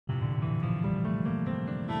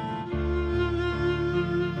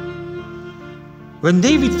When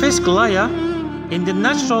David faced Goliath, in the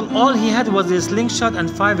natural, all he had was a slingshot and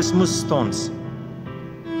 5 smooth stones.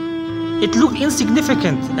 It looked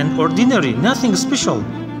insignificant and ordinary, nothing special.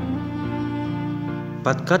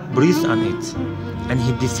 But God breathed on it, and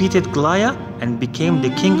he defeated Goliath and became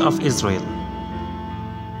the king of Israel.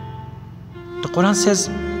 The Quran says,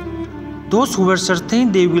 those who were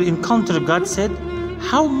certain they will encounter God said,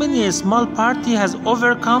 how many a small party has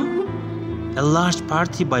overcome a large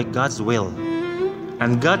party by God's will?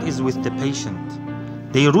 And God is with the patient.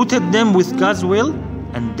 They rooted them with God's will,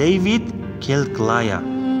 and David killed Goliath,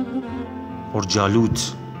 or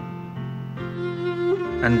Jalut.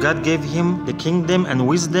 And God gave him the kingdom and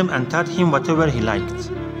wisdom and taught him whatever he liked.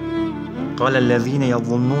 قال الذين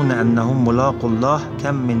يظنون أنهم ملاقو الله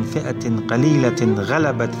كم من فئة قليلة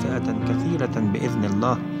غلبت فئة كثيرة بإذن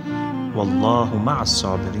الله والله مع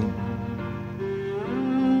الصابرين.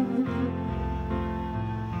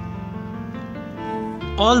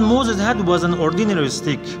 All Moses had was an ordinary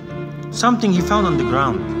stick, something he found on the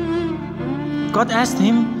ground. God asked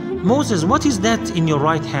him, Moses, what is that in your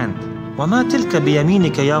right hand? وَمَا تِلْكَ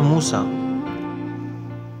بِيَمِينِكَ يَا مُوسَى?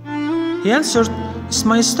 He answered, it's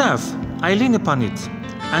my staff. I lean upon it,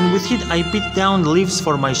 and with it I beat down leaves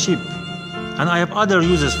for my sheep, and I have other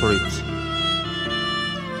uses for it.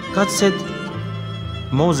 God said,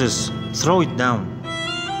 Moses, throw it down.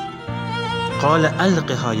 قَالَ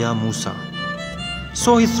أَلْقِهَا يَا مُوسَى.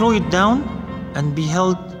 So he threw it down, and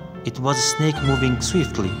beheld, it was a snake moving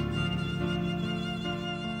swiftly.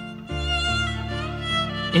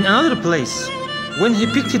 In another place, when he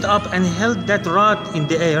picked it up and held that rod in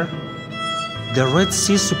the air, the Red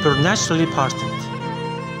Sea supernaturally parted.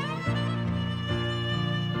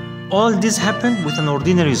 All this happened with an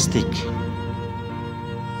ordinary stick.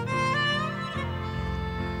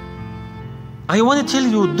 I want to tell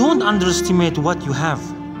you, don't underestimate what you have.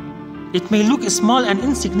 It may look small and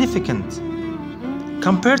insignificant.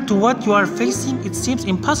 Compared to what you are facing, it seems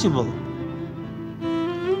impossible.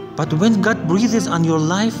 But when God breathes on your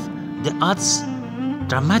life, the odds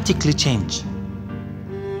dramatically change.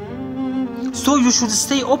 So you should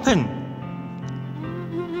stay open.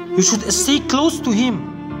 You should stay close to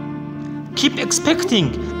Him. Keep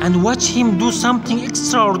expecting and watch Him do something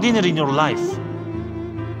extraordinary in your life.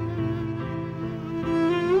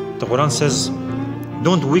 The Quran says,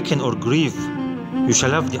 don't weaken or grieve. You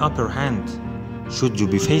shall have the upper hand, should you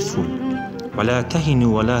be faithful. وَلَا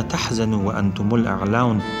تَهِنُوا وَلَا تَحْزَنُوا وَأَنْتُمُ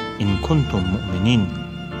الْأَعْلَوْنَ إِن كُنتُم مُؤْمِنِينَ.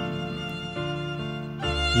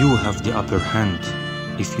 You have the upper hand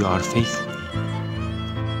if you are faithful.